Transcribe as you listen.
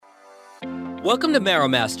Welcome to Marrow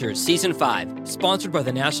Masters Season 5, sponsored by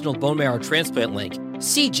the National Bone Marrow Transplant Link,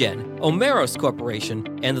 CGen, Omeros Corporation,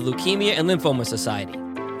 and the Leukemia and Lymphoma Society.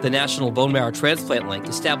 The National Bone Marrow Transplant Link,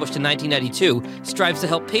 established in 1992, strives to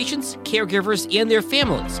help patients, caregivers, and their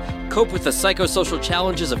families cope with the psychosocial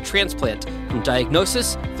challenges of transplant from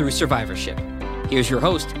diagnosis through survivorship. Here's your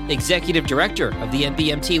host, Executive Director of the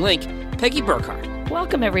NBMT Link, Peggy Burkhardt.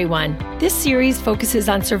 Welcome, everyone. This series focuses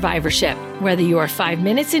on survivorship. Whether you are 5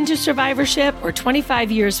 minutes into survivorship or 25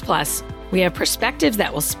 years plus, we have perspectives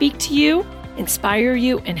that will speak to you, inspire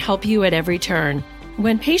you, and help you at every turn.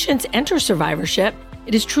 When patients enter survivorship,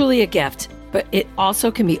 it is truly a gift, but it also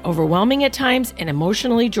can be overwhelming at times and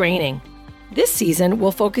emotionally draining. This season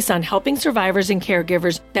will focus on helping survivors and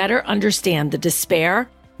caregivers better understand the despair,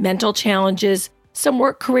 mental challenges, some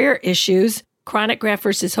work career issues, chronic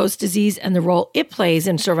graft-versus-host disease and the role it plays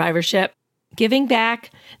in survivorship, giving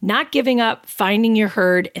back, not giving up, finding your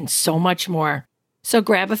herd, and so much more. So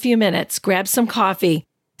grab a few minutes, grab some coffee,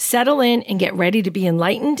 settle in, and get ready to be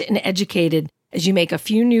enlightened and educated as you make a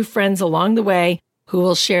few new friends along the way who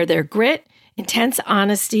will share their grit, intense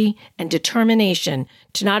honesty, and determination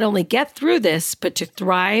to not only get through this, but to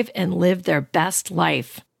thrive and live their best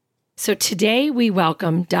life. So today we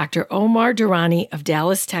welcome Dr. Omar Durrani of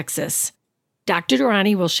Dallas, Texas. Dr.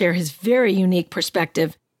 Durrani will share his very unique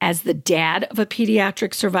perspective as the dad of a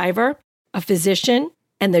pediatric survivor, a physician,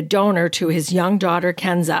 and the donor to his young daughter,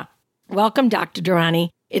 Kenza. Welcome, Dr. Durrani.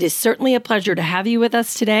 It is certainly a pleasure to have you with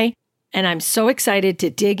us today, and I'm so excited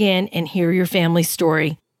to dig in and hear your family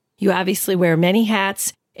story. You obviously wear many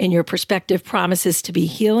hats, and your perspective promises to be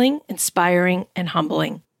healing, inspiring, and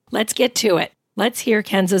humbling. Let's get to it. Let's hear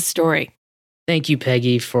Kenza's story. Thank you,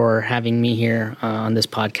 Peggy, for having me here on this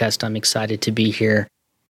podcast. I'm excited to be here.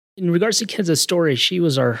 In regards to Kenza's story, she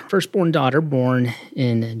was our firstborn daughter, born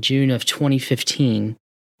in June of 2015.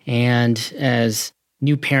 And as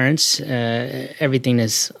new parents, everything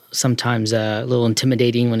is sometimes a little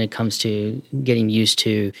intimidating when it comes to getting used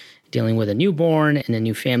to dealing with a newborn and a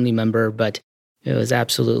new family member, but it was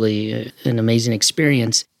absolutely an amazing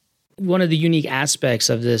experience. One of the unique aspects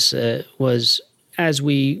of this was as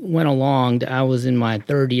we went along, I was in my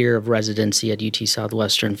third year of residency at UT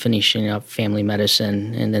Southwestern, finishing up family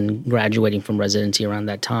medicine and then graduating from residency around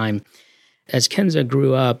that time. As Kenza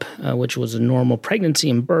grew up, which was a normal pregnancy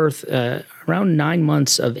and birth, around 9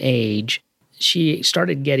 months of age, she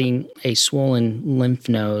started getting a swollen lymph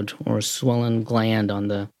node or a swollen gland on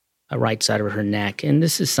the right side of her neck. And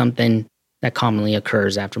this is something that commonly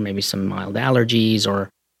occurs after maybe some mild allergies or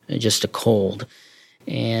just a cold.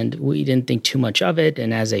 And we didn't think too much of it.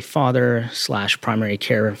 And as a father/primary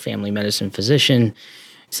care family medicine physician,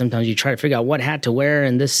 sometimes you try to figure out what hat to wear.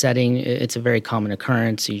 In this setting, it's a very common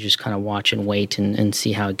occurrence. You just kind of watch and wait and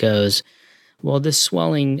see how it goes. Well, this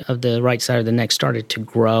swelling of the right side of the neck started to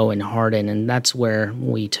grow and harden. And that's where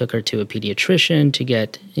we took her to a pediatrician to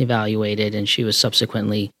get evaluated. And she was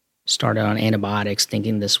subsequently started on antibiotics,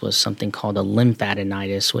 thinking this was something called a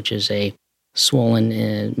lymphadenitis, which is a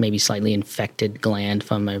swollen, maybe slightly infected gland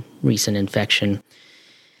from a recent infection.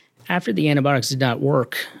 After the antibiotics did not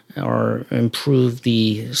work or improve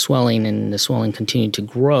the swelling and the swelling continued to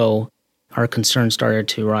grow, our concern started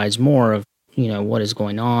to rise more of, what is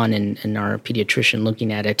going on, and our pediatrician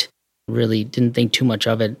looking at it really didn't think too much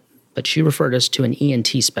of it, but she referred us to an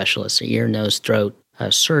ENT specialist, an ear, nose, throat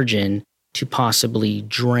surgeon, to possibly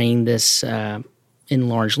drain this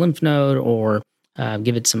enlarged lymph node or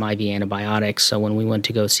give it some IV antibiotics. So when we went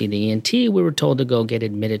to go see the ENT, we were told to go get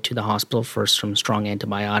admitted to the hospital for some strong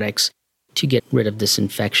antibiotics to get rid of this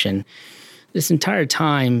infection. This entire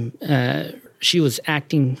time, she was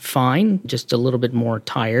acting fine, just a little bit more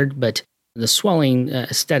tired, but the swelling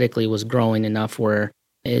aesthetically was growing enough where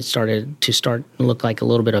it started to look like a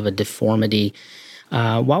little bit of a deformity.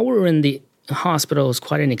 While we were in the hospital, it was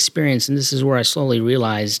quite an experience, and this is where I slowly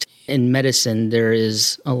realized in medicine there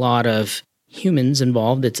is a lot of humans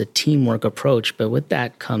involved. It's a teamwork approach, but with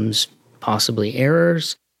that comes possibly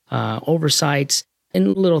errors, oversights,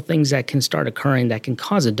 and little things that can start occurring that can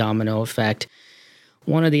cause a domino effect.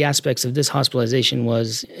 One of the aspects of this hospitalization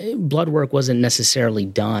was blood work wasn't necessarily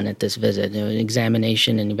done at this visit.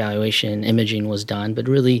 Examination and evaluation, imaging was done, but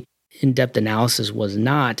really in-depth analysis was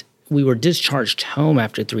not. We were discharged home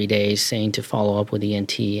after 3 days, saying to follow up with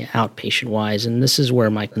ENT outpatient-wise, and this is where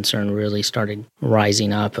my concern really started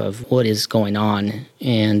rising up of what is going on.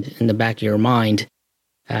 And in the back of your mind,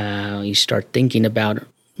 you start thinking about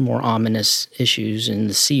more ominous issues, and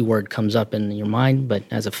the C word comes up in your mind. But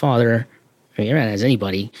as a father, or as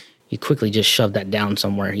anybody, you quickly just shove that down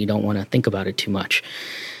somewhere. You don't want to think about it too much.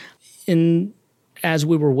 And as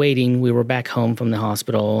we were waiting, we were back home from the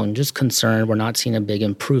hospital and just concerned. We're not seeing a big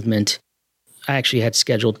improvement. I actually had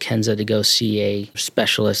scheduled Kenza to go see a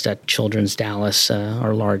specialist at Children's Dallas,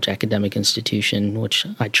 our large academic institution, which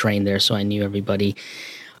I trained there, so I knew everybody.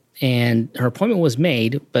 And her appointment was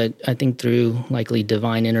made, but I think through likely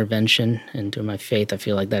divine intervention and through my faith, I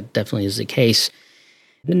feel like that definitely is the case.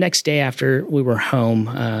 The next day after we were home,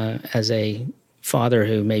 as a father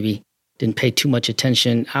who maybe didn't pay too much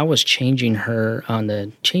attention, I was changing her on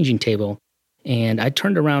the changing table. And I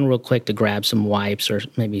turned around real quick to grab some wipes or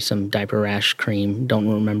maybe some diaper rash cream. Don't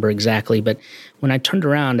remember exactly. But when I turned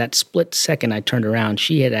around, that split second I turned around,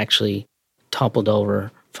 she had actually toppled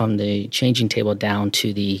over from the changing table down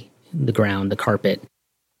to the ground, the carpet.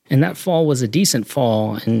 And that fall was a decent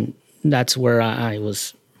fall. And that's where I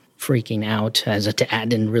was freaking out as a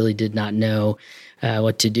dad and really did not know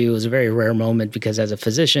what to do. It was a very rare moment because as a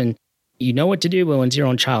physician, you know what to do, but when it's your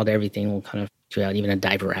own child, everything will kind of freak you out. Even a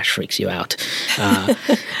diaper rash freaks you out.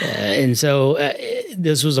 And so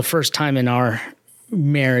this was the first time in our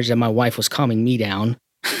marriage that my wife was calming me down.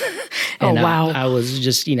 And wow. I was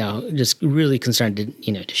just really concerned.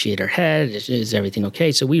 Did she hit her head? Is everything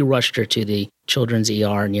okay? So we rushed her to the children's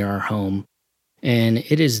ER near our home. And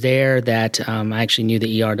it is there that I actually knew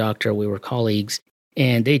the ER doctor. We were colleagues.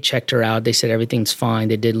 And they checked her out. They said everything's fine.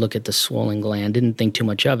 They did look at the swollen gland. Didn't think too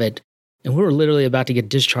much of it. And we were literally about to get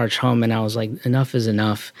discharged home. And I was like, enough is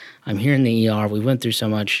enough. I'm here in the ER. We went through so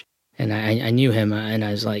much. And I knew him. And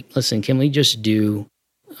I was like, listen, can we just do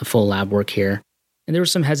a full lab work here? And there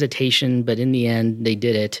was some hesitation, but in the end, they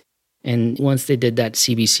did it. And once they did that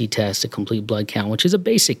CBC test, a complete blood count, which is a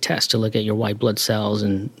basic test to look at your white blood cells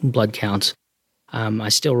and blood counts, I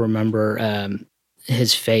still remember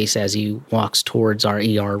his face as he walks towards our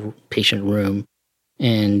ER patient room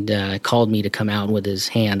and called me to come out with his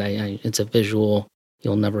hand. It's a visual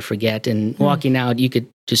you'll never forget. And walking out, you could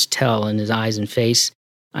just tell in his eyes and face,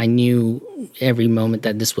 I knew every moment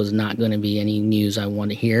that this was not going to be any news I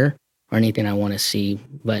want to hear or anything I want to see.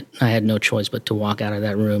 But I had no choice but to walk out of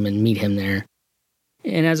that room and meet him there.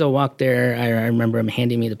 And as I walked there, I remember him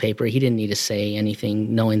handing me the paper. He didn't need to say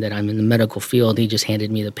anything, knowing that I'm in the medical field. He just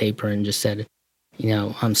handed me the paper and just said,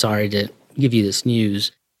 I'm sorry to give you this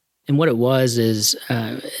news. And what it was is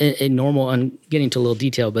a normal, I'm getting into a little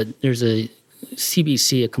detail, but there's a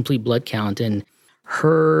CBC, a complete blood count, and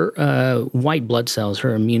her white blood cells,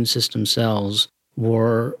 her immune system cells,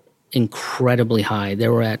 were incredibly high. They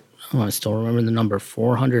were at, I still remember the number,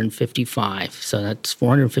 455. So that's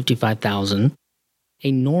 455,000.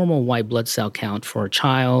 A normal white blood cell count for a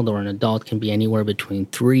child or an adult can be anywhere between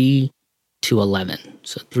 3 to 11.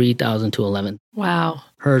 So 3,000 to 11. Wow.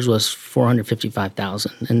 Hers was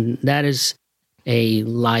 455,000. And that is a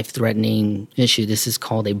life-threatening issue. This is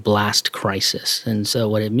called a blast crisis. And so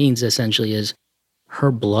what it means essentially is her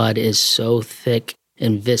blood is so thick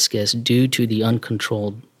and viscous due to the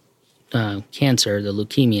uncontrolled cancer, the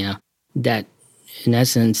leukemia, that in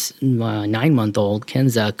essence, my 9-month-old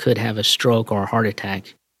Kenza could have a stroke or a heart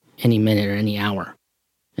attack any minute or any hour.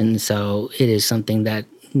 And so it is something that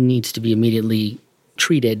needs to be immediately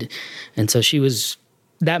treated. And so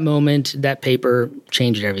that moment, that paper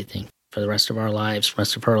changed everything for the rest of our lives,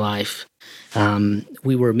 rest of her life.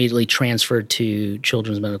 We were immediately transferred to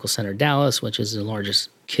Children's Medical Center Dallas, which is the largest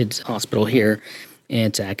kids hospital here. And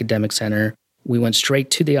it's an academic center. We went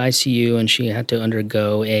straight to the ICU, and she had to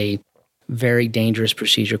undergo a very dangerous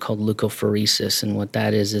procedure called leukapheresis. And what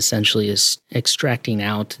that is essentially is extracting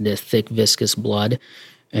out the thick, viscous blood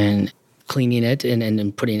and cleaning it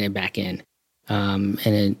and putting it back in. And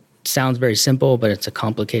it sounds very simple, but it's a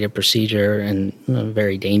complicated procedure and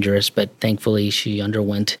very dangerous. But thankfully, she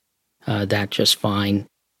underwent that just fine.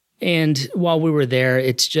 And while we were there,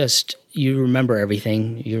 it's just, you remember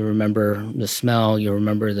everything. You remember the smell. You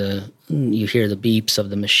remember you hear the beeps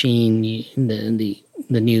of the machine.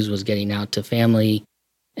 The news was getting out to family.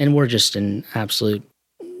 And we're just in absolute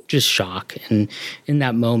just shock. And in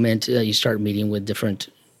that moment, you start meeting with different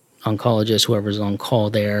oncologists, whoever's on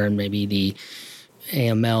call there, and maybe the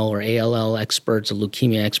AML or ALL experts, the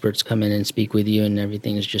leukemia experts come in and speak with you, and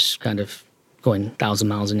everything is just kind of going 1,000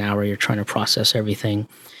 miles an hour. You're trying to process everything.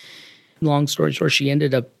 Long story short, she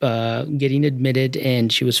ended up getting admitted,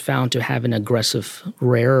 and she was found to have an aggressive,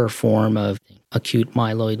 rarer form of acute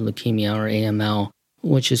myeloid leukemia, or AML,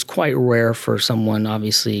 which is quite rare for someone,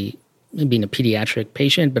 obviously, being a pediatric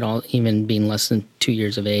patient, but even being less than 2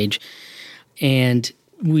 years of age. And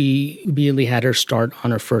we immediately had her start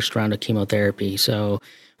on her first round of chemotherapy. So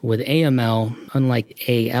with AML, unlike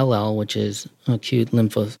ALL, which is acute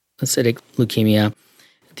lymphocytic leukemia,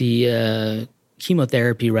 the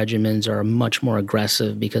chemotherapy regimens are much more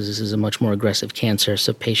aggressive because this is a much more aggressive cancer.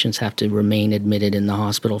 So patients have to remain admitted in the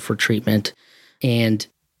hospital for treatment. And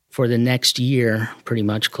for the next year, pretty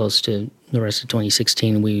much close to the rest of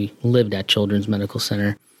 2016, we lived at Children's Medical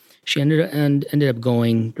Center. She ended up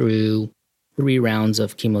going through 3 rounds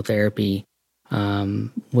of chemotherapy,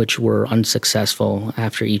 which were unsuccessful.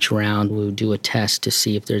 After each round, we would do a test to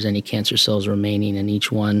see if there's any cancer cells remaining, and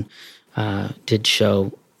each one did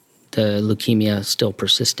show the leukemia still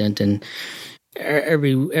persistent. And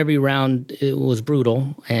every round, it was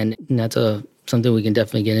brutal, and that's something we can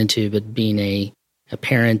definitely get into. But being a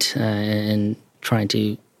parent and trying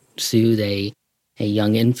to soothe a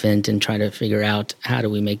young infant and try to figure out how do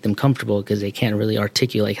we make them comfortable because they can't really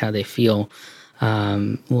articulate how they feel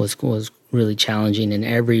was really challenging. And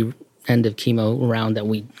every end of chemo round that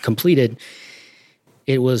we completed,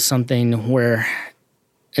 it was something where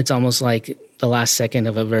it's almost like the last second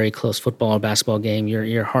of a very close football or basketball game.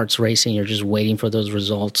 Your heart's racing. You're just waiting for those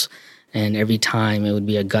results. And every time it would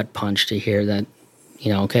be a gut punch to hear that,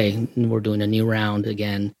 okay, we're doing a new round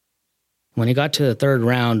again. When it got to the 3rd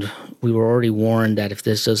round, we were already warned that if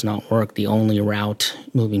this does not work, the only route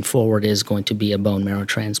moving forward is going to be a bone marrow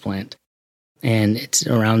transplant. And it's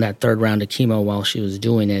around that 3rd round of chemo while she was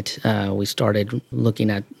doing it, we started looking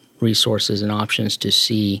at resources and options to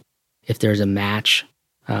see if there's a match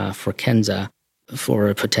for Kenza for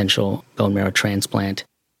a potential bone marrow transplant.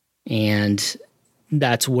 And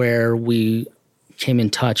that's where we came in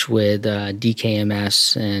touch with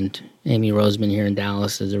DKMS and Amy Roseman here in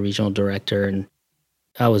Dallas as a regional director. And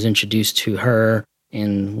I was introduced to her,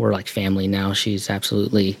 and we're like family now. She's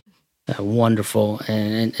absolutely wonderful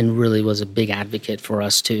and really was a big advocate for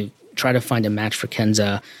us to try to find a match for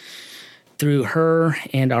Kenza. Through her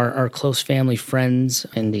and our close family, friends,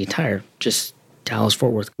 and the entire just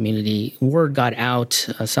Dallas-Fort Worth community, word got out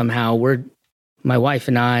somehow. My wife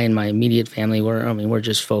and I and my immediate family, we're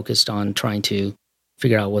just focused on trying to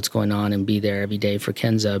figure out what's going on and be there every day for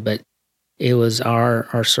Kenza. But it was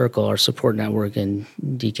our circle, our support network, and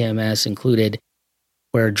DKMS included,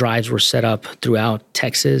 where drives were set up throughout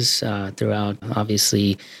Texas, throughout,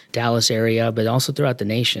 obviously, Dallas area, but also throughout the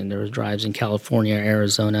nation. There was drives in California,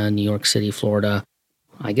 Arizona, New York City, Florida.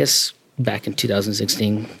 I guess back in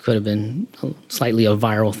 2016 could have been slightly a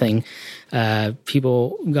viral thing.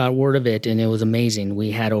 People got word of it, and it was amazing. We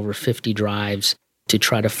had over 50 drives to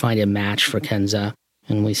try to find a match for Kenza,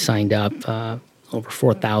 and we signed up over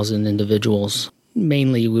 4,000 individuals.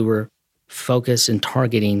 Mainly, we were focused and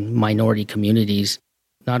targeting minority communities,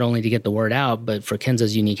 not only to get the word out, but for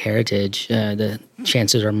Kenza's unique heritage, the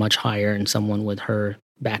chances are much higher in someone with her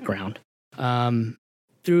background.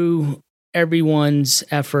 Through everyone's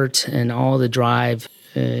effort and all the drive,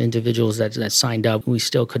 individuals that signed up, we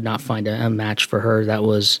still could not find a match for her that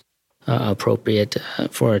was appropriate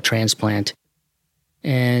for a transplant.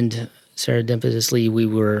 And serendipitously, we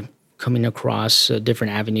were coming across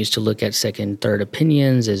different avenues to look at second, third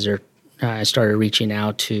opinions. I started reaching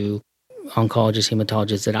out to oncologists,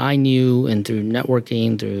 hematologists that I knew, and through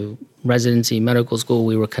networking, through residency, medical school,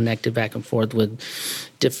 we were connected back and forth with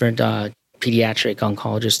different pediatric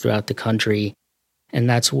oncologists throughout the country. And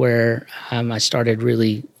that's where I started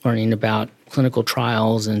really learning about clinical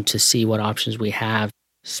trials and to see what options we have.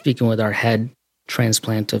 Speaking with our head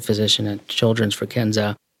transplant physician at Children's for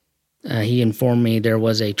Kenza, he informed me there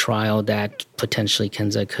was a trial that potentially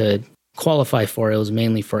Kenza could qualify for. It was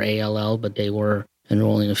mainly for ALL, but they were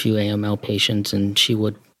enrolling a few AML patients, and she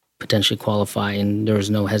would potentially qualify, and there was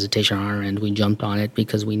no hesitation on our end. We jumped on it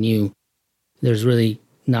because we knew there's really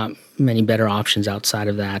not many better options outside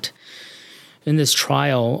of that. In this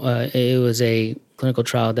trial, it was a clinical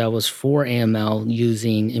trial that was for AML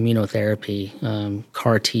using immunotherapy,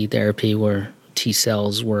 CAR T therapy, where T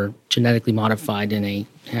cells were genetically modified in a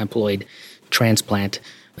haploid transplant.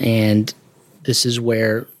 And this is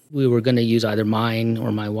where we were going to use either mine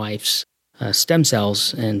or my wife's stem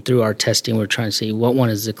cells. And through our testing, we're trying to see what one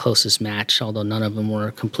is the closest match, although none of them were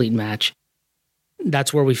a complete match.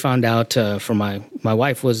 That's where we found out for my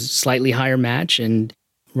wife was slightly higher match. And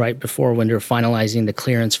right before when they were finalizing the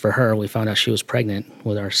clearance for her, we found out she was pregnant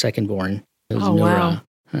with our second born. It was Nura. Wow.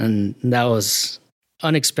 And that was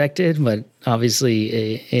unexpected, but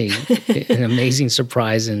obviously an amazing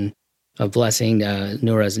surprise and a blessing.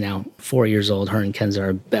 Nura is now 4 years old. Her and Kenza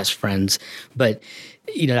are best friends. But,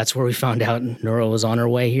 that's where we found out Nura was on her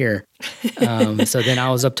way here. So then I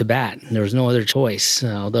was up to bat. There was no other choice.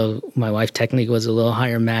 Although my wife technically was a little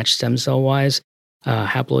higher match stem cell-wise,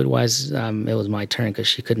 haploid-wise, it was my turn because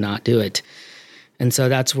she could not do it. And so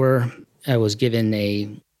that's where I was given a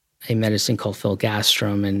medicine called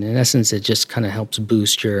filgrastim, and in essence, it just kind of helps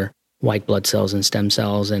boost your white blood cells and stem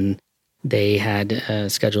cells. And they had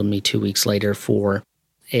scheduled me 2 weeks later for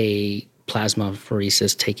a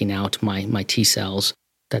plasmapheresis, taking out my T cells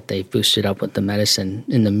that they boosted up with the medicine.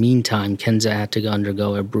 In the meantime, Kenza had to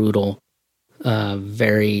undergo a brutal,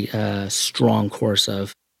 very strong course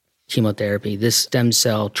of chemotherapy. This stem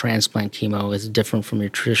cell transplant chemo is different from your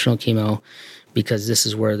traditional chemo because this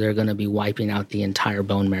is where they're going to be wiping out the entire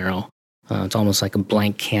bone marrow. It's almost like a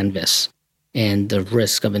blank canvas. And the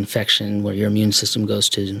risk of infection, where your immune system goes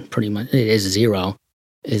to pretty much, it is zero,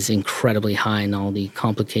 is incredibly high, and all the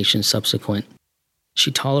complications subsequent.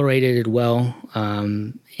 She tolerated it well,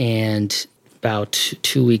 and about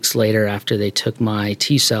 2 weeks later, after they took my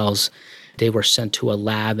T cells, they were sent to a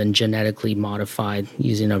lab and genetically modified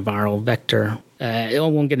using a viral vector. I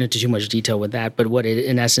won't get into too much detail with that, but what it,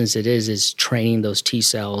 in essence it is training those T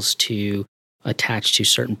cells to attach to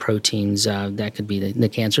certain proteins that could be the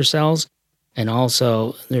cancer cells. And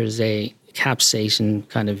also there's a capsaicin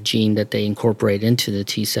kind of gene that they incorporate into the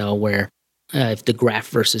T cell where if the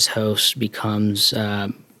graft versus host becomes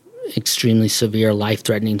extremely severe,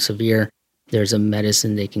 life-threatening severe, there's a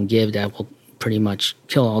medicine they can give that will pretty much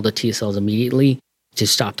kill all the T cells immediately to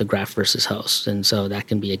stop the graft versus host. And so that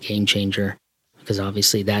can be a game changer because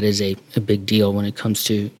obviously that is a big deal when it comes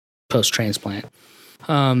to post-transplant.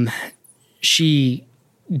 She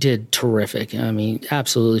did terrific. I mean,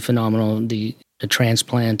 absolutely phenomenal. The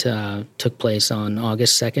transplant took place on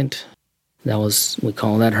August 2nd. That was, we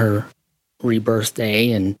call that her rebirth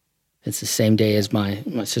day, and it's the same day as my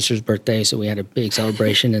sister's birthday, so we had a big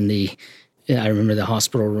celebration I remember the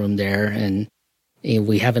hospital room there, and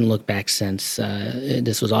we haven't looked back since.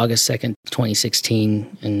 This was August 2nd,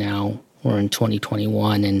 2016, and now we're in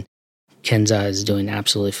 2021, and Kenza is doing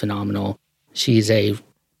absolutely phenomenal. She's a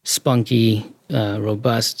spunky,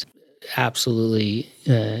 robust, absolutely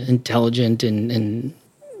intelligent, and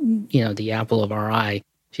you know, the apple of our eye.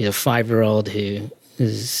 She's a 5-year-old who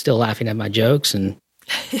is still laughing at my jokes, and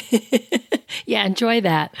yeah, enjoy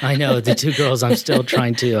that. I know the two girls, I'm still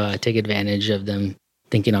trying to take advantage of them,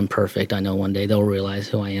 thinking I'm perfect. I know one day they'll realize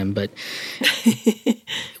who I am, but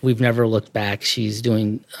we've never looked back. She's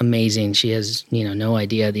doing amazing. She has, no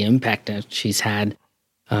idea the impact that she's had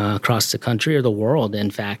across the country or the world, in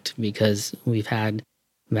fact, because we've had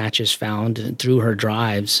matches found through her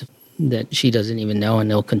drives that she doesn't even know, and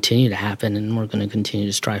they'll continue to happen, and we're going to continue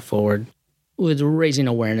to strive forward with raising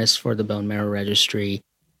awareness for the bone marrow registry,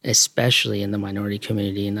 especially in the minority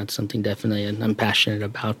community, and that's something definitely I'm passionate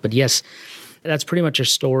about. But yes, that's pretty much her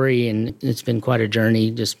story, and it's been quite a journey,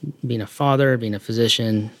 just being a father, being a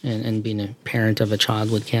physician, and being a parent of a child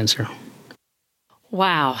with cancer.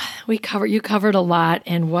 Wow, you covered a lot,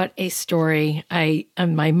 and what a story.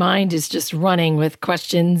 My mind is just running with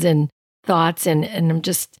questions and thoughts, and I'm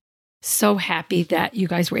just so happy that you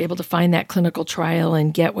guys were able to find that clinical trial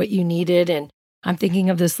and get what you needed. And I'm thinking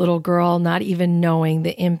of this little girl not even knowing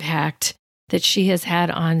the impact that she has had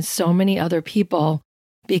on so many other people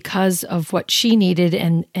because of what she needed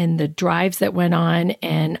and the drives that went on.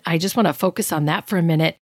 And I just want to focus on that for a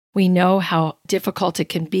minute. We know how difficult it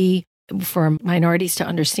can be for minorities to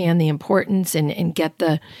understand the importance and get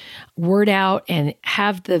the word out and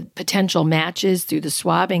have the potential matches through the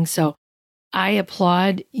swabbing. So I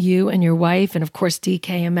applaud you and your wife, and of course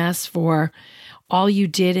DKMS, for all you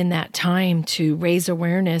did in that time to raise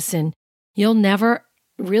awareness. And you'll never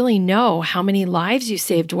really know how many lives you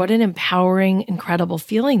saved. What an empowering, incredible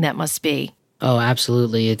feeling that must be. Oh,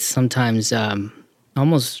 absolutely. It's sometimes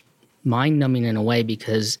almost mind-numbing in a way,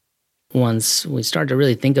 because once we start to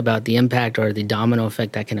really think about the impact or the domino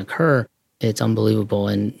effect that can occur, it's unbelievable.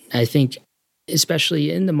 And I think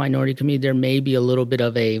especially in the minority community, there may be a little bit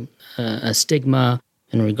of a stigma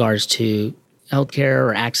in regards to healthcare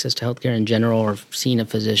or access to healthcare in general, or seeing a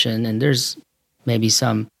physician. And there's maybe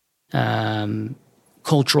some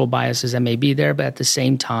cultural biases that may be there, but at the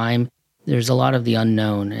same time, there's a lot of the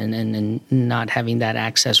unknown and not having that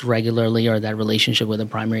access regularly or that relationship with a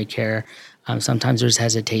primary care. Sometimes there's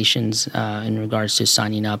hesitations in regards to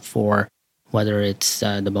signing up for whether it's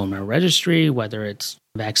the bone marrow registry, whether it's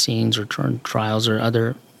vaccines or trials or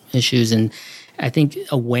other issues. And I think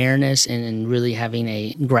awareness and really having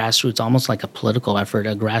a grassroots, almost like a political effort,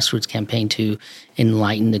 a grassroots campaign to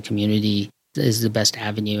enlighten the community is the best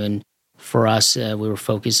avenue. And for us, we were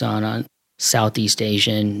focused on Southeast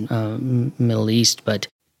Asian, Middle East, but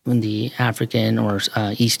in the African or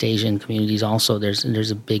East Asian communities also,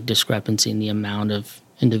 there's a big discrepancy in the amount of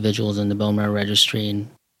individuals in the bone marrow registry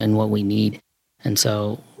and what we need. And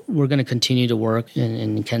so we're going to continue to work,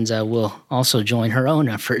 and Kenza will also join her own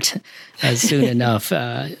effort as soon enough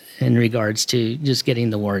in regards to just getting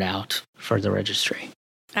the word out for the registry.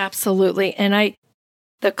 Absolutely. And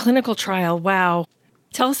the clinical trial, wow.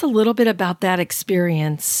 Tell us a little bit about that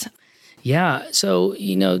experience. Yeah. So,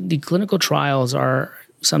 the clinical trials are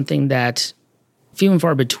something that few and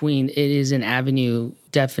far between. It is an avenue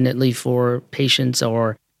definitely for patients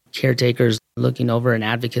or caretakers looking over and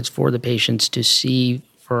advocates for the patients to see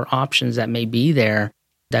for options that may be there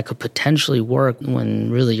that could potentially work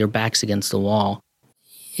when really your back's against the wall.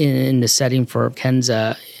 In the setting for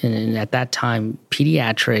Kenza, and at that time,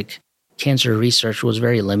 pediatric cancer research was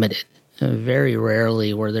very limited. Very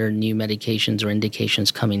rarely were there new medications or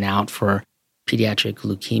indications coming out for pediatric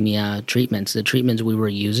leukemia treatments. The treatments we were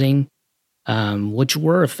using, which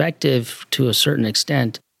were effective to a certain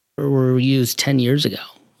extent, were used 10 years ago,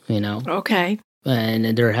 Okay.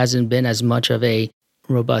 And there hasn't been as much of a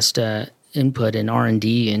robust input in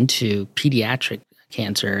R&D into pediatric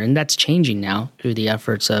cancer. And that's changing now through the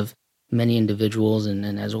efforts of many individuals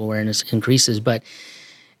and as awareness increases. But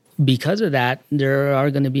because of that, there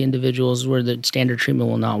are going to be individuals where the standard treatment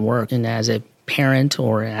will not work. And as a parent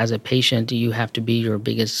or as a patient, you have to be your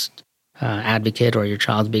biggest advocate or your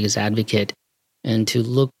child's biggest advocate. And to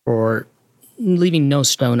look for leaving no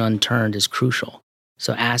stone unturned is crucial.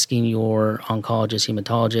 So asking your oncologist,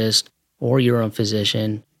 hematologist, or your own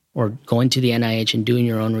physician, or going to the NIH and doing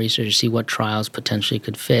your own research to see what trials potentially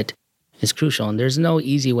could fit is crucial. And there's no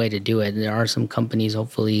easy way to do it. There are some companies,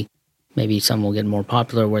 hopefully, maybe some will get more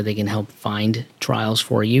popular where they can help find trials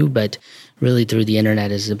for you, but really through the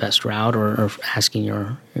internet is the best route, or asking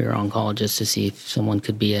your oncologist to see if someone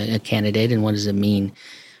could be a candidate and what does it mean.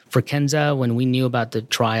 For Kenza, when we knew about the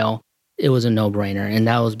trial, it was a no-brainer, and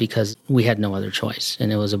that was because we had no other choice.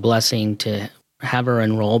 And it was a blessing to have her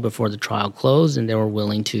enroll before the trial closed, and they were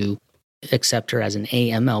willing to accept her as an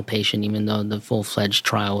AML patient, even though the full-fledged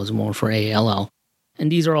trial was more for ALL.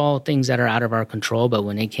 And these are all things that are out of our control, but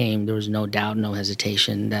when it came, there was no doubt, no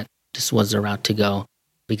hesitation that this was the route to go,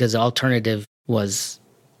 because the alternative was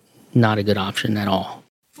not a good option at all.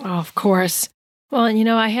 Oh, of course. Well, and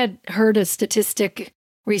I had heard a statistic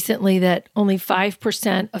recently that only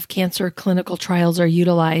 5% of cancer clinical trials are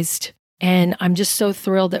utilized. And I'm just so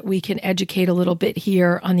thrilled that we can educate a little bit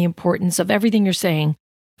here on the importance of everything you're saying.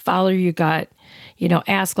 Follow your gut,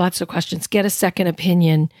 ask lots of questions, get a second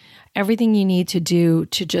opinion, everything you need to do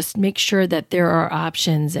to just make sure that there are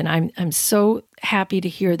options. And I'm so happy to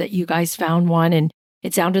hear that you guys found one. And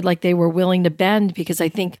it sounded like they were willing to bend, because I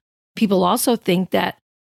think people also think that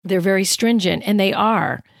they're very stringent, and they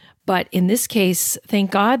are. But in this case,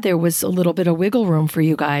 thank God there was a little bit of wiggle room for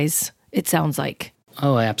you guys, it sounds like.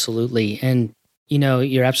 Oh, absolutely. And,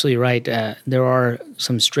 you're absolutely right. There are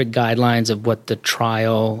some strict guidelines of what the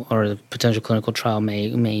trial or the potential clinical trial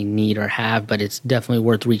may need or have, but it's definitely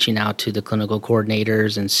worth reaching out to the clinical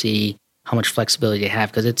coordinators and see how much flexibility they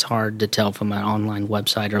have, because it's hard to tell from an online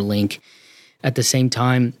website or link. At the same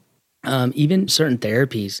time, even certain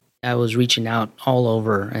therapies, I was reaching out all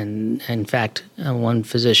over. And in fact, one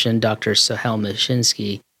physician, Dr. Sahel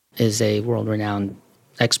Mashinsky, is a world-renowned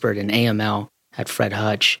expert in AML at Fred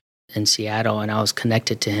Hutch in Seattle. And I was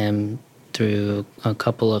connected to him through a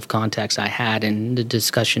couple of contacts I had, and the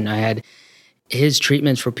discussion I had. His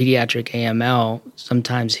treatments for pediatric AML,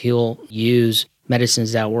 sometimes he'll use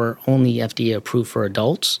medicines that were only FDA approved for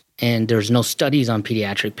adults. And there's no studies on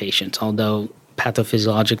pediatric patients, although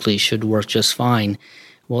pathophysiologically should work just fine.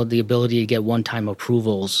 Well, the ability to get one-time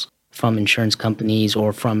approvals from insurance companies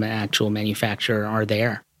or from an actual manufacturer are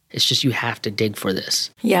there. It's just you have to dig for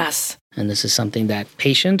this. Yes. And this is something that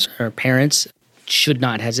patients or parents should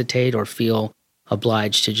not hesitate or feel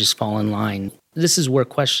obliged to just fall in line. This is where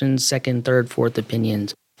questions, second, third, fourth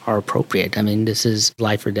opinions are appropriate. I mean, this is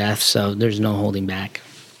life or death, so there's no holding back.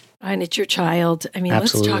 And it's your child. I mean,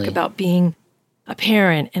 Absolutely. Let's talk about being a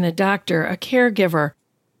parent and a doctor, a caregiver,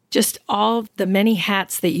 just all the many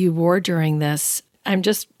hats that you wore during this. I'm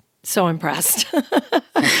just so impressed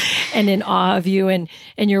and in awe of you and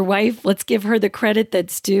your wife. Let's give her the credit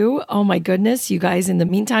that's due. Oh my goodness, you guys, in the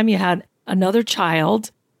meantime, you had another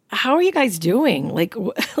child. How are you guys doing? Like,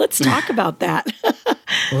 let's talk about that.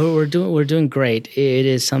 Well, we're doing great. It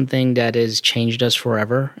is something that has changed us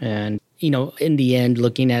forever. And, in the end,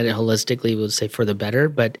 looking at it holistically, we'll say for the better,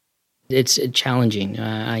 but it's challenging.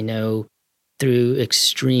 I know through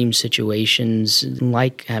extreme situations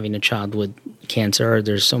like having a child with cancer,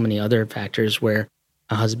 there's so many other factors where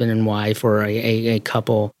a husband and wife or a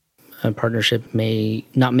couple, a partnership may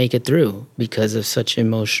not make it through because of such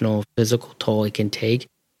emotional, physical toll it can take.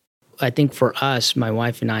 I think for us, my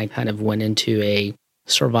wife and I kind of went into a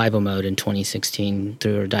survival mode in 2016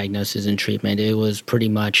 through our diagnosis and treatment. It was pretty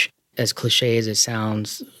much as cliche as it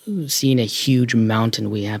sounds, seeing a huge mountain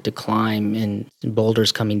we have to climb and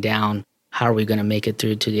boulders coming down, how are we going to make it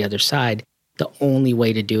through to the other side? The only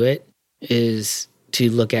way to do it is to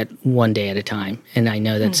look at one day at a time. And I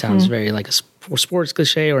know that sounds very like a sports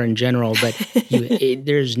cliche or in general, but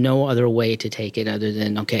there's no other way to take it other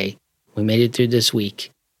than, okay, we made it through this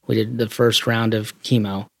week. We did the first round of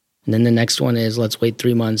chemo. And then the next one is let's wait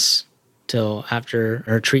 3 months till after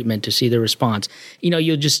her treatment to see the response.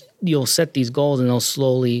 You'll set these goals and they'll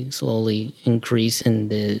slowly increase, and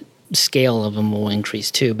the scale of them will increase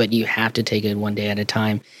too, but you have to take it one day at a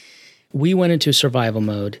time. We went into survival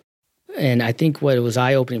mode. And I think what was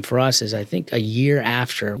eye-opening for us is I think a year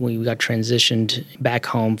after we got transitioned back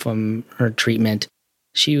home from her treatment,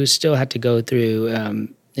 she still had to go through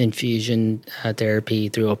infusion therapy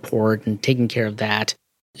through a port and taking care of that,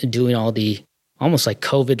 doing all the almost like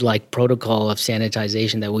COVID-like protocol of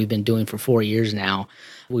sanitization that we've been doing for 4 years now,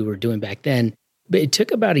 we were doing back then. But it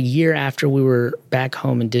took about a year after we were back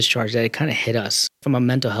home and discharged that it kind of hit us from a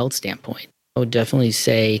mental health standpoint. I would definitely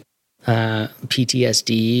say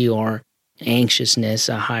PTSD or anxiousness,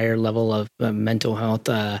 a higher level of mental health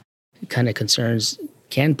kind of concerns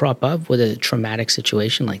can prop up with a traumatic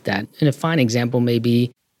situation like that. And a fine example may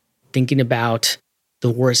be thinking about the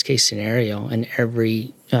worst case scenario in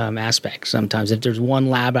every aspect. Sometimes if there's one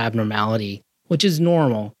lab abnormality, which is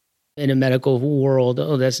normal in a medical world,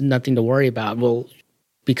 that's nothing to worry about. Well,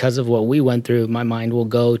 because of what we went through, my mind will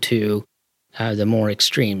go to the more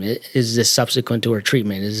extreme. Is this subsequent to her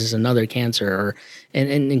treatment? Is this another cancer?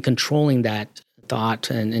 And controlling that thought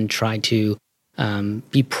and try to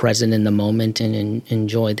be present in the moment and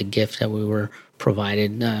enjoy the gift that we were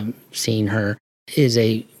provided, seeing her is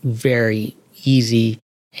a very easy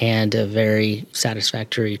and a very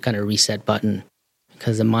satisfactory kind of reset button,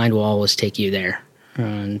 because the mind will always take you there.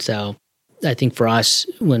 And so I think for us,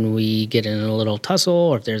 when we get in a little tussle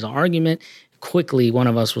or if there's an argument, quickly one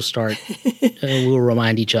of us will start, we'll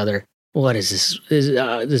remind each other, what is this?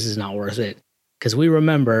 This is not worth it. Because we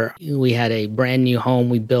remember we had a brand new home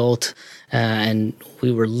we built and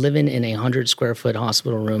we were living in a 100 square foot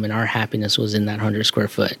hospital room, and our happiness was in that 100 square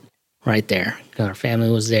foot right there. Our family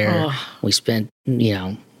was there. Oh. We spent,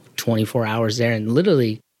 24 hours there, and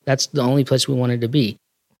literally that's the only place we wanted to be.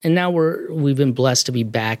 And now we've been blessed to be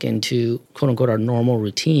back into quote unquote our normal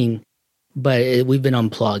routine, but we've been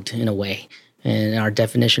unplugged in a way. And our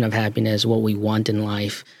definition of happiness, what we want in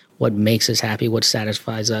life, what makes us happy, what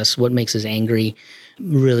satisfies us, what makes us angry,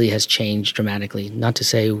 really has changed dramatically. Not to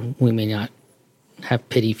say we may not have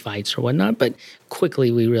pity fights or whatnot, but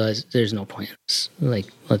quickly we realized there's no point.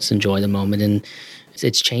 Let's enjoy the moment. And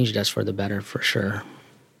it's changed us for the better, for sure.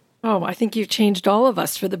 Oh, I think you've changed all of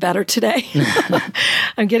us for the better today.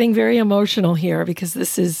 I'm getting very emotional here because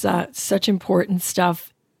this is such important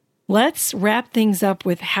stuff. Let's wrap things up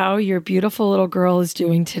with how your beautiful little girl is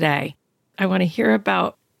doing today. I want to hear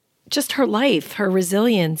about just her life, her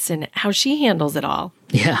resilience, and how she handles it all.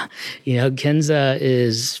 Yeah. Kenza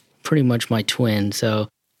is pretty much my twin. So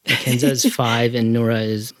Kenza is 5 and Nura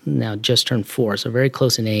is now just turned 4. So very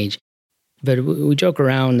close in age. But we joke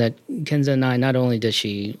around that Kenza and I, not only does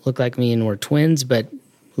she look like me and we're twins, but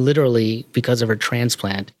literally because of her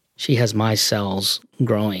transplant, she has my cells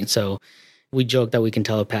growing. So we joke that we can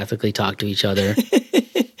telepathically talk to each other.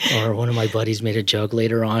 Or one of my buddies made a joke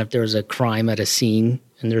later on, if there was a crime at a scene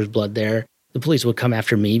and there's blood there, the police would come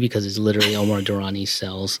after me because it's literally Omar Durrani's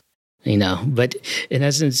cells, But in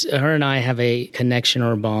essence, her and I have a connection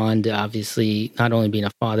or bond, obviously, not only being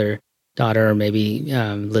a father-daughter, or maybe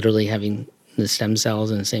literally having the stem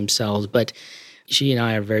cells in the same cells, but she and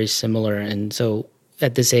I are very similar. And so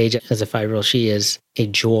at this age, as a 5-year-old, she is a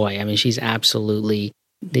joy. I mean, she's absolutely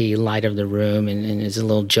the light of the room and is a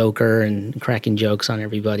little joker and cracking jokes on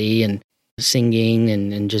everybody and singing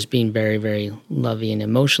and just being very, very loving. And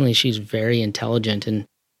emotionally, she's very intelligent. And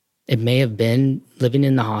it may have been living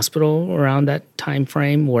in the hospital around that time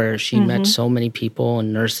frame where she met so many people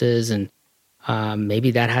and nurses, and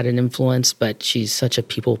maybe that had an influence, but she's such a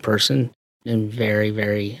people person and very,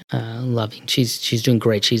 very loving. She's doing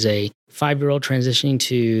great. She's a 5-year-old transitioning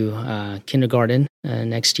to kindergarten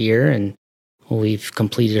next year, and we've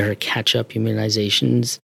completed her catch-up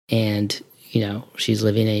immunizations, and she's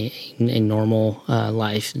living a normal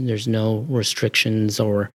life. There's no restrictions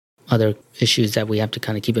or other issues that we have to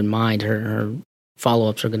kind of keep in mind. Her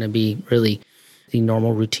follow-ups are going to be really the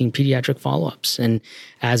normal routine pediatric follow-ups. And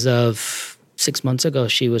as of 6 months ago,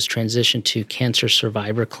 she was transitioned to Cancer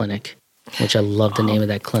Survivor Clinic, which I love the name of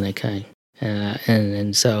that clinic.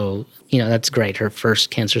 And so, that's great. Her first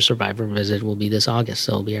Cancer Survivor visit will be this August.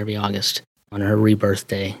 So it'll be every August on her rebirth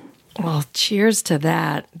day. Well, cheers to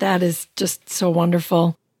that. That is just so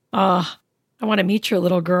wonderful. I want to meet your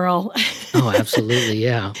little girl. Oh, absolutely.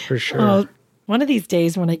 Yeah, for sure. One of these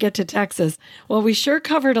days when I get to Texas. Well, we sure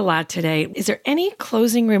covered a lot today. Is there any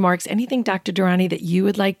closing remarks, anything, Dr. Durrani, that you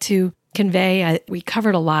would like to convey? We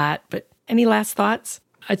covered a lot, but any last thoughts?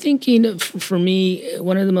 I think, for me,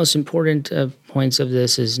 one of the most important points of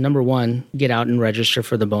this is, number one, get out and register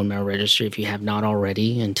for the bone marrow registry if you have not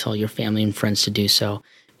already, and tell your family and friends to do so.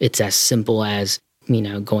 It's as simple as,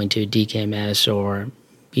 going to DKMS or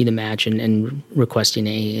Be the Match and requesting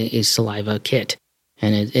a saliva kit.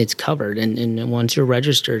 And it's covered. And once you're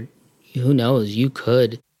registered, who knows, you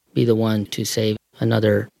could be the one to save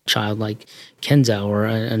another child like Kenza or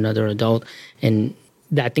another adult. And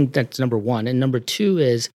I think that's number one. And number two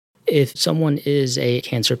is, if someone is a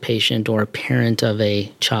cancer patient or a parent of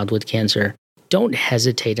a child with cancer, don't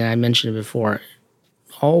hesitate. And I mentioned it before,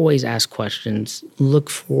 always ask questions. Look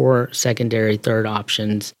for secondary, third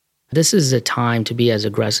options. This is a time to be as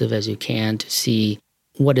aggressive as you can to see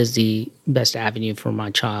what is the best avenue for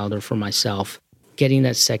my child or for myself. Getting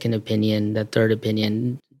that second opinion, that third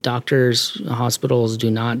opinion. Doctors, hospitals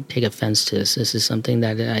do not take offense to this. This is something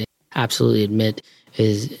that I absolutely admit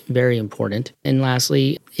is very important. And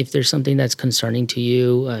lastly, if there's something that's concerning to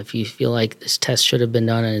you, if you feel like this test should have been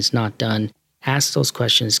done and it's not done, ask those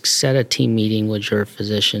questions. Set a team meeting with your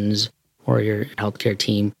physicians or your healthcare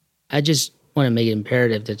team. I just want to make it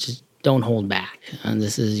imperative that just don't hold back. And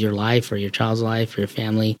this is your life or your child's life or your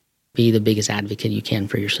family. Be the biggest advocate you can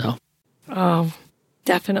for yourself. Oh,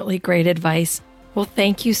 definitely great advice. Well,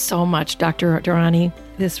 thank you so much, Dr. Durrani.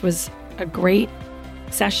 This was a great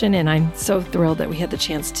session, and I'm so thrilled that we had the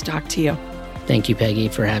chance to talk to you. Thank you, Peggy,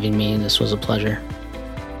 for having me. This was a pleasure.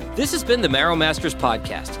 This has been the Marrow Masters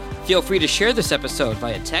Podcast. Feel free to share this episode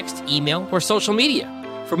via text, email, or social media.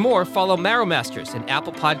 For more, follow Marrow Masters in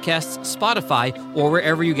Apple Podcasts, Spotify, or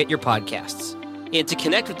wherever you get your podcasts. And to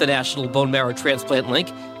connect with the National Bone Marrow Transplant Link,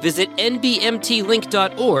 visit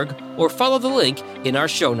nbmtlink.org or follow the link in our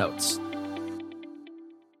show notes.